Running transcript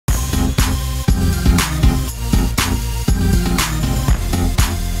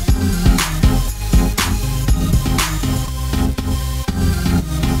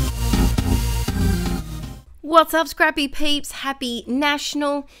What's up, scrappy peeps? Happy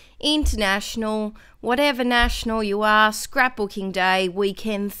national, international, whatever national you are, scrapbooking day,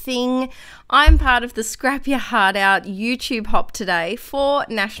 weekend thing. I'm part of the Scrap Your Heart Out YouTube hop today for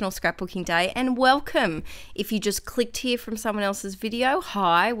National Scrapbooking Day, and welcome. If you just clicked here from someone else's video,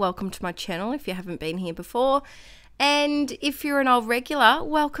 hi, welcome to my channel if you haven't been here before. And if you're an old regular,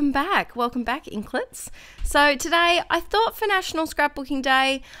 welcome back. Welcome back, Inklets. So today, I thought for National Scrapbooking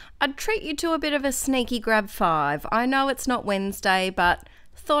Day, I'd treat you to a bit of a sneaky grab 5. I know it's not Wednesday, but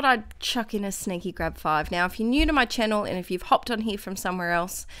thought I'd chuck in a sneaky grab 5. Now, if you're new to my channel and if you've hopped on here from somewhere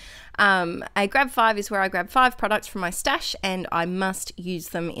else, a grab 5 is where I grab 5 products from my stash and I must use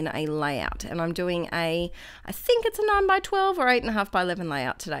them in a layout. And I'm doing I think it's a 9x12 or 8.5x11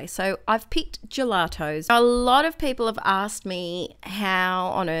 layout today. So I've picked gelatos. A lot of people have asked me, how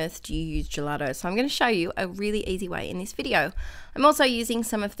on earth do you use gelatos? So I'm going to show you a really easy way in this video. I'm also using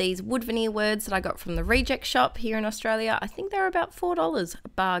some of these wood veneer words that I got from the reject shop here in Australia. I think they're about $4 a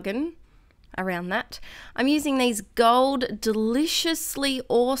bargain. Around that. I'm using these gold, deliciously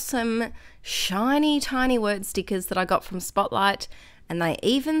awesome, shiny, tiny word stickers that I got from Spotlight, and they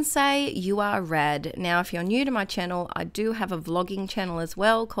even say you are rad. Now, if you're new to my channel, I do have a vlogging channel as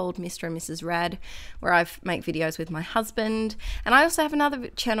well called Mr and Mrs Rad, where I make videos with my husband, and I also have another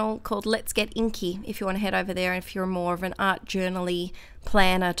channel called Let's Get Inky, if you want to head over there if you're more of an art journaly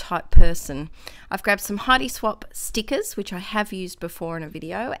planner type person. I've grabbed some Heidi Swap stickers, which I have used before in a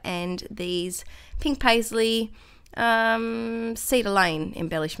video, and these pink paisley Cedar Lane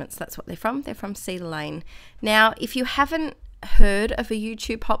embellishments. That's what they're from. They're from Cedar Lane. Now, if you haven't heard of a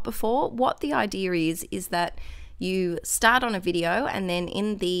YouTube hop before, what the idea is that you start on a video and then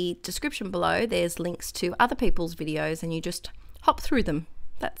in the description below there's links to other people's videos and you just hop through them.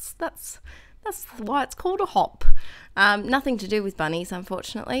 That's why it's called a hop. Nothing to do with bunnies,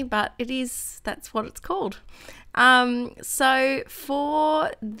 unfortunately, but that's what it's called. So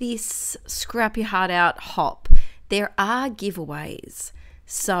for this Scrap Your Heart Out hop, there are giveaways.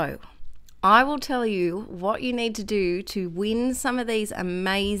 So I will tell you what you need to do to win some of these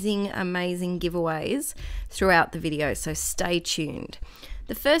amazing, amazing giveaways throughout the video, so stay tuned.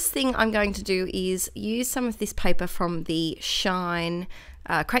 The first thing I'm going to do is use some of this paper from the Shine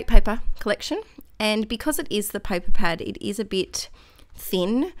crepe paper collection, and because it is the paper pad, it is a bit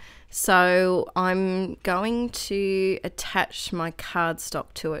thin, so I'm going to attach my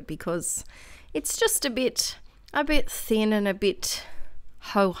cardstock to it because it's just a bit thin and a bit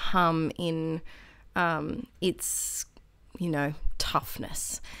ho-hum in its,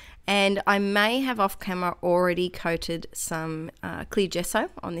 toughness. And I may have off camera already coated some clear gesso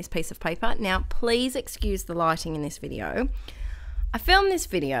on this piece of paper. Now, please excuse the lighting in this video. I filmed this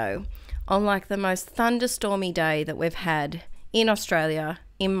video on like the most thunderstormy day that we've had in Australia,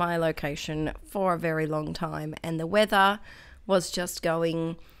 in my location, for a very long time. And the weather was just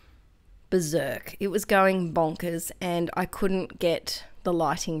going berserk. It was going bonkers and I couldn't get the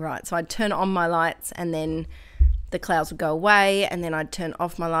lighting right. So I'd turn on my lights and then the clouds would go away, and then I'd turn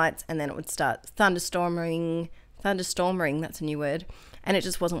off my lights and then it would start thunderstorming, that's a new word, and it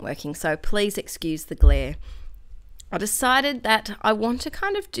just wasn't working. So please excuse the glare. I decided that I want to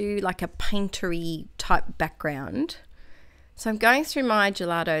kind of do like a paintery type background. So I'm going through my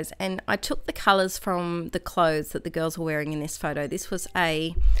gelatos and I took the colors from the clothes that the girls were wearing in this photo. This was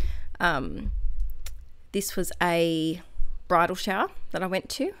a bridal shower that I went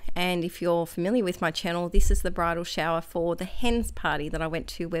to, and if you're familiar with my channel, this is the bridal shower for the hens party that I went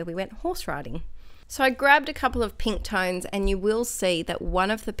to where we went horse riding. So I grabbed a couple of pink tones, and you will see that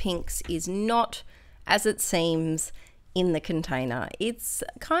one of the pinks is not as it seems in the container. It's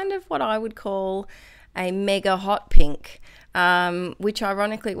kind of what I would call a mega hot pink, which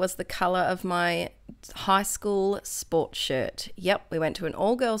ironically was the color of my high school sports shirt. Yep, we went to an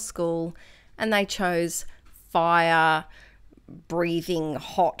all-girls school and they chose fire breathing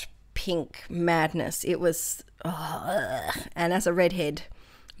hot pink madness. It was and as a redhead,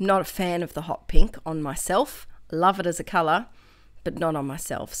 I'm not a fan of the hot pink on myself. Love it as a color, but not on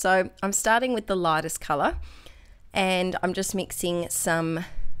myself. So I'm starting with the lightest color and I'm just mixing some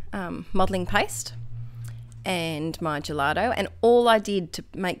modeling paste and my gelato, and all I did to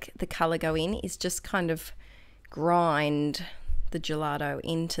make the color go in is just kind of grind the gelato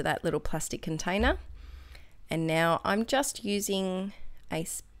into that little plastic container. And now I'm just using a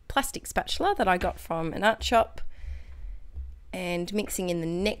plastic spatula that I got from an art shop and mixing in the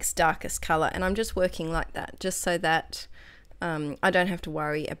next darkest color, and I'm just working like that just so that I don't have to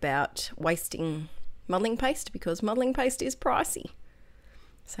worry about wasting modeling paste, because modeling paste is pricey.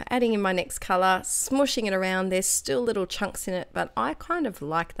 So adding in my next color, smushing it around. There's still little chunks in it, but I kind of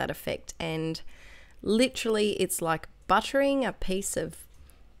like that effect, and Literally, it's like buttering a piece of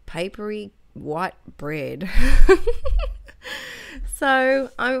papery white bread. So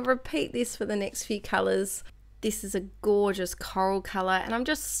I'll repeat this for the next few colours. This is a gorgeous coral colour, and I'm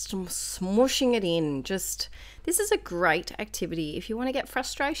just smushing it in. This is a great activity if you want to get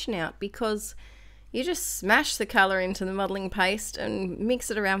frustration out, because you just smash the colour into the modelling paste and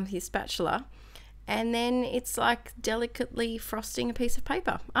mix it around with your spatula, and then it's like delicately frosting a piece of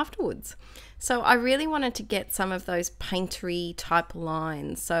paper afterwards. So I really wanted to get some of those paintery type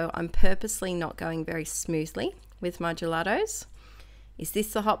lines, so I'm purposely not going very smoothly with my gelatos. Is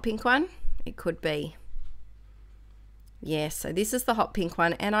this the hot pink one? It could be. Yes, so this is the hot pink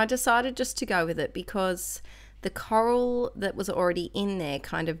one, and I decided just to go with it because the coral that was already in there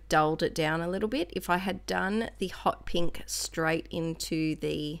kind of dulled it down a little bit. If I had done the hot pink straight into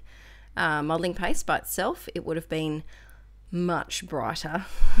the modelling paste by itself, it would have been much brighter.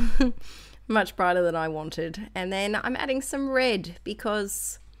 Much brighter than I wanted. And then I'm adding some red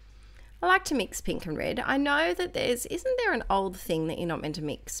because I like to mix pink and red. I know that isn't there an old thing that you're not meant to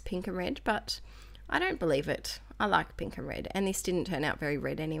mix pink and red, but I don't believe it. I like pink and red, and this didn't turn out very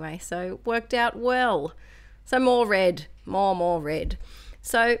red anyway, so it worked out well. So more red, more red.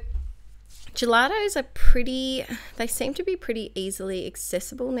 So gelatos are they seem to be pretty easily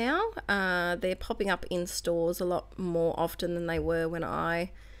accessible now. They're popping up in stores a lot more often than they were when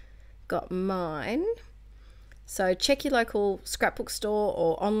I got mine. So check your local scrapbook store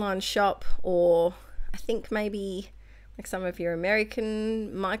or online shop, or I think maybe like some of your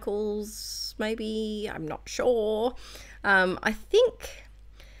American Michaels, maybe, I'm not sure. I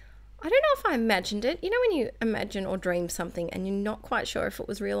don't know if I imagined it. You know when you imagine or dream something and you're not quite sure if it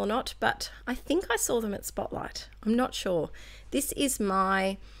was real or not, but I think I saw them at Spotlight. I'm not sure. This is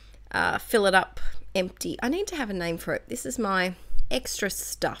my fill it up empty. I need to have a name for it. This is my extra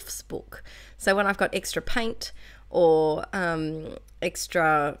stuffs book. So when I've got extra paint or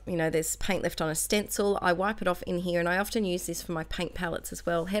extra, there's paint left on a stencil, I wipe it off in here, and I often use this for my paint palettes as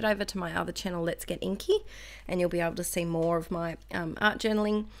well. Head over to my other channel, Let's Get Inky, and you'll be able to see more of my art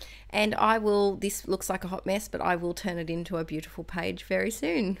journaling. And this looks like a hot mess, but I will turn it into a beautiful page very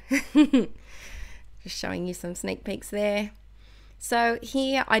soon. Just showing you some sneak peeks there. So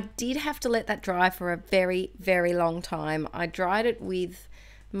here I did have to let that dry for a very, very long time. I dried it with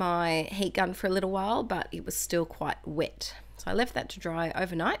my heat gun for a little while, but it was still quite wet. So I left that to dry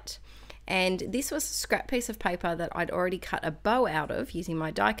overnight. And this was a scrap piece of paper that I'd already cut a bow out of using my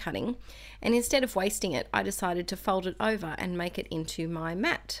die cutting. And instead of wasting it, I decided to fold it over and make it into my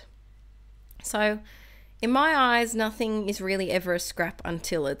mat. So in my eyes, nothing is really ever a scrap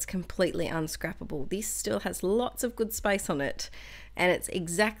until it's completely unscrappable. This still has lots of good space on it, and it's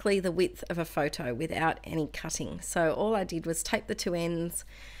exactly the width of a photo without any cutting. So all I did was tape the two ends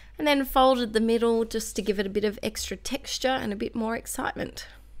and then folded the middle just to give it a bit of extra texture and a bit more excitement.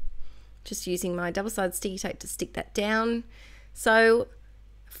 Just using my double-sided sticky tape to stick that down. So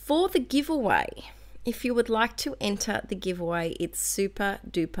for the giveaway, if you would like to enter the giveaway, it's super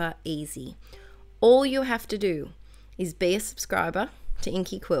duper easy. All you have to do is be a subscriber to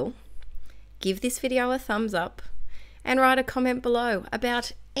Inkie Quill, give this video a thumbs up, and write a comment below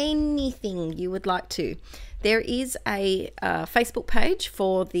about anything you would like to. There is a Facebook page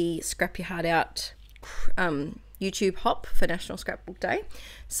for the Scrap Your Heart Out YouTube hop for National Scrapbook Day.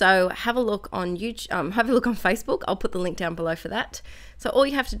 So have a look on YouTube, have a look on Facebook. I'll put the link down below for that. So all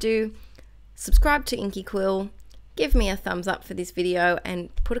you have to do, subscribe to Inkie Quill, give me a thumbs up for this video,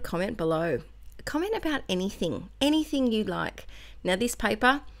 and put a comment below. Comment about anything you like. Now this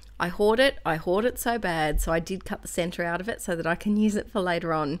paper, I hoard it so bad, so I did cut the center out of it so that I can use it for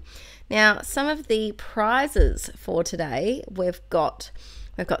later on. Now some of the prizes for today, we've got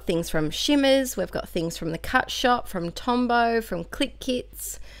things from Shimmers, we've got things from the Cut Shop, from Tombow, from Click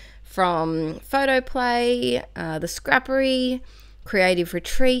Kits, from Photo Play, the Scrappery, Creative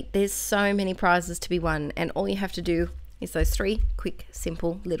Retreat. There's so many prizes to be won, and all you have to do is those 3 quick,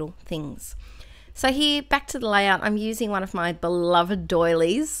 simple little things. So here, back to the layout, I'm using one of my beloved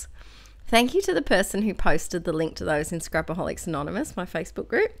doilies. Thank you to the person who posted the link to those in Scrapaholics Anonymous, my Facebook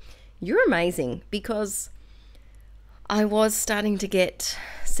group. You're amazing, because I was starting to get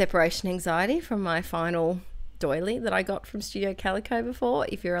separation anxiety from my final doily that I got from Studio Calico before.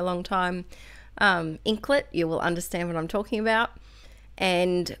 If you're a long time inklet, you will understand what I'm talking about.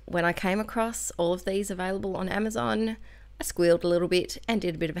 And when I came across all of these available on Amazon, I squealed a little bit and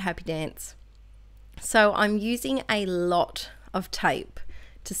did a bit of a happy dance. So I'm using a lot of tape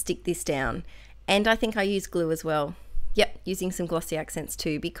to stick this down, and I think I use glue as well. Yep, using some glossy accents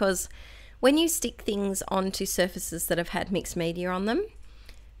too, because when you stick things onto surfaces that have had mixed media on them,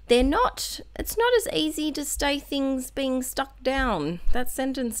 it's not as easy to stay things being stuck down. That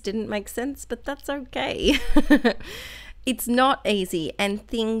sentence didn't make sense, but that's okay. It's not easy and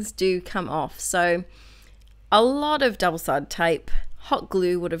things do come off. So a lot of double-sided tape, hot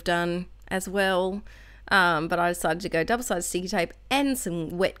glue would have done as well. But I decided to go double-sided sticky tape and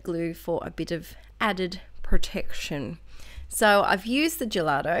some wet glue for a bit of added protection. So I've used the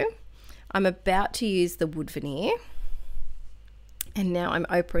gelato. I'm about to use the wood veneer. And now I'm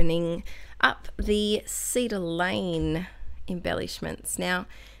opening up the Cedar Lane embellishments. Now,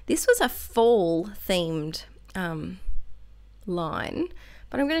 this was a fall themed line,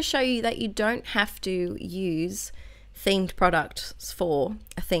 but I'm going to show you that you don't have to use themed products for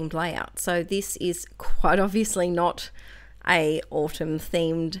a themed layout. So this is quite obviously not a autumn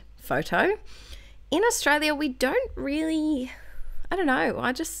themed photo. In Australia, we don't really, I don't know,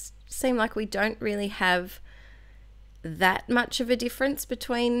 I just seem like we don't really have that much of a difference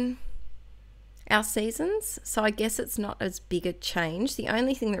between our seasons. So I guess it's not as big a change. The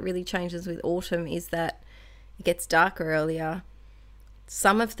only thing that really changes with autumn is that it gets darker earlier.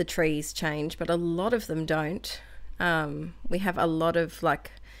 Some of the trees change, but a lot of them don't. We have a lot of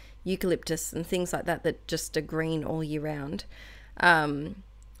like eucalyptus and things like that that just are green all year round.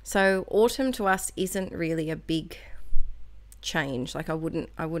 So autumn to us isn't really a big change. Like I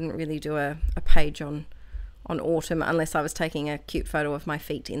wouldn't really do a page on autumn unless I was taking a cute photo of my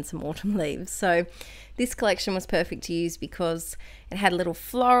feet in some autumn leaves. So this collection was perfect to use because it had little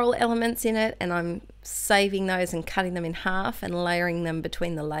floral elements in it, and I'm saving those and cutting them in half and layering them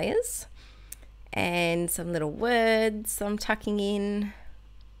between the layers. And some little words I'm tucking in.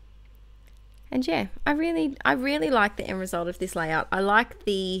 And yeah, I really like the end result of this layout. I like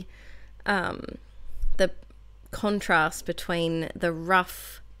the contrast between the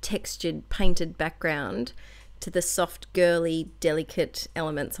rough textured painted background to the soft girly delicate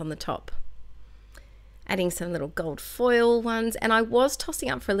elements on the top. Adding some little gold foil ones, and I was tossing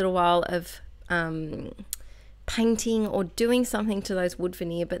up for a little while of painting or doing something to those wood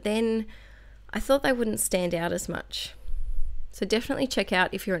veneer, but then I thought they wouldn't stand out as much. So definitely check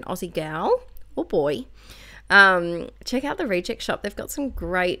out, if you're an Aussie gal or boy, check out the Reject Shop. They've got some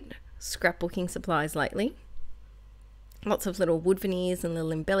great scrapbooking supplies lately. Lots of little wood veneers and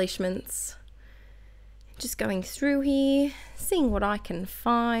little embellishments. Just going through here, seeing what I can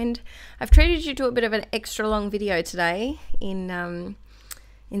find. I've treated you to a bit of an extra long video today in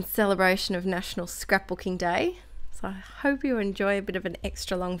celebration of National Scrapbooking Day. So I hope you enjoy a bit of an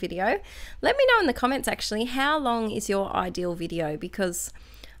extra long video. Let me know in the comments actually, how long is your ideal video? Because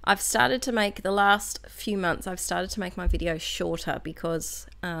I've started to make, the last few months, I've started to make my videos shorter because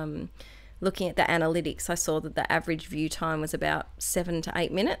looking at the analytics, I saw that the average view time was about 7 to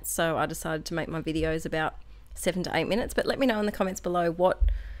 8 minutes. So I decided to make my videos about 7 to 8 minutes. But let me know in the comments below, what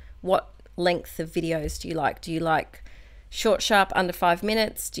length of videos do you like? Do you like short, sharp, under 5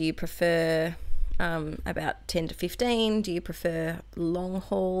 minutes? Do you prefer about 10 to 15? Do you prefer long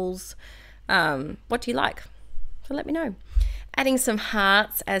hauls? What do you like? So let me know. Adding some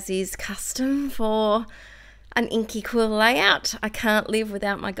hearts, as is custom for an Inkie Quill layout. I can't live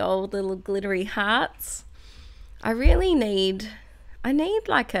without my gold little glittery hearts. I need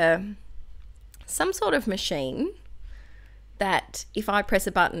like some sort of machine that if I press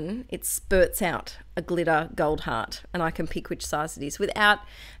a button, it spurts out a glitter gold heart and I can pick which size it is without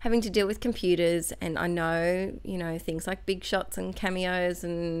having to deal with computers. And I know, you know, things like Big Shots and Cameos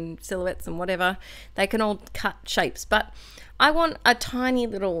and Silhouettes and whatever, they can all cut shapes, but I want a tiny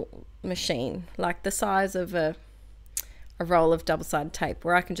little machine, like the size of a roll of double-sided tape,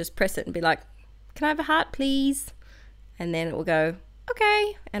 where I can just press it and be like, can I have a heart please? And then it will go,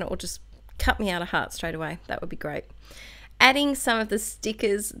 okay, and it will just cut me out a heart straight away. That would be great. Adding some of the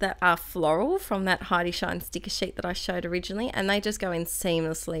stickers that are floral from that Heidi Shine sticker sheet that I showed originally, and they just go in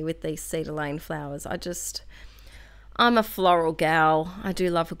seamlessly with these Cedar Lane flowers. I'm a floral gal. I do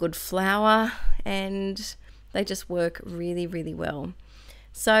love a good flower, and they just work really, really well.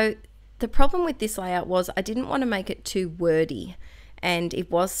 So the problem with this layout was I didn't want to make it too wordy, and it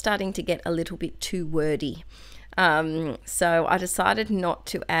was starting to get a little bit too wordy. So I decided not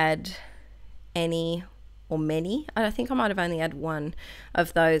to add any or many. I think I might have only had one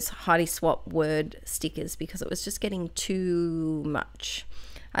of those Heidi Swap word stickers because it was just getting too much.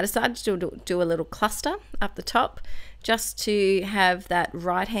 I decided to do a little cluster up the top just to have that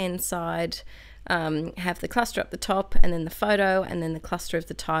right hand side have the cluster up the top, and then the photo, and then the cluster of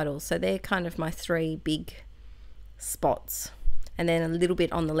the title. So they're kind of my three big spots, and then a little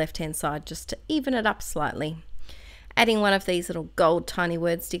bit on the left hand side just to even it up slightly. Adding one of these little gold tiny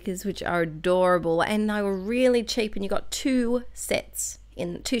word stickers, which are adorable, and they were really cheap, and you got 2 sets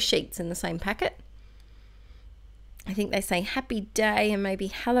in 2 sheets in the same packet. I think they say happy day and maybe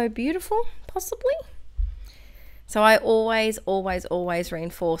hello beautiful, possibly. So I always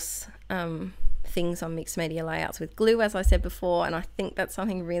reinforce things on mixed media layouts with glue, as I said before, and I think that's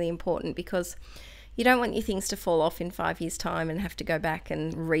something really important because you don't want your things to fall off in 5 years' time and have to go back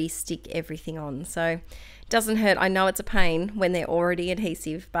and re-stick everything on. So it doesn't hurt. I know it's a pain when they're already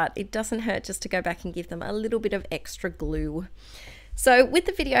adhesive, but it doesn't hurt just to go back and give them a little bit of extra glue. So with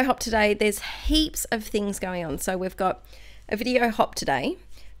the video hop today, there's heaps of things going on. So we've got a video hop today,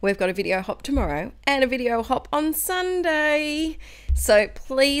 we've got a video hop tomorrow, and a video hop on Sunday. So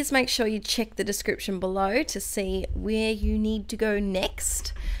please make sure you check the description below to see where you need to go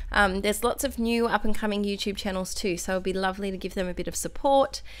next. There's lots of new up and coming YouTube channels too, so it'd be lovely to give them a bit of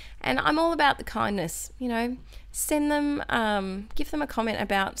support. And I'm all about the kindness, you know, send them, give them a comment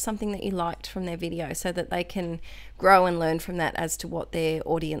about something that you liked from their video so that they can grow and learn from that as to what their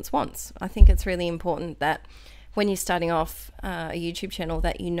audience wants. I think it's really important that when you're starting off a YouTube channel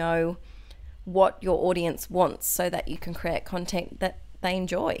that you know what your audience wants so that you can create content that they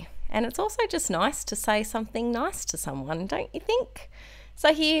enjoy. And it's also just nice to say something nice to someone, don't you think?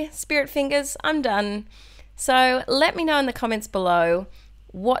 So here, spirit fingers, I'm done. So let me know in the comments below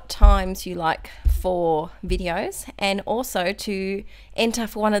what times you like for videos, and also to enter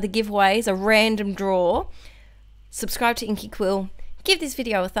for one of the giveaways, a random draw. Subscribe to Inkie Quill, give this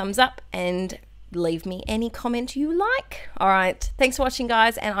video a thumbs up, and leave me any comment you like. All right, thanks for watching,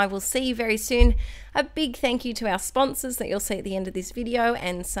 guys, and I will see you very soon. A big thank you to our sponsors that you'll see at the end of this video,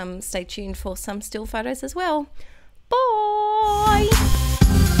 and stay tuned for some still photos as well. Bye.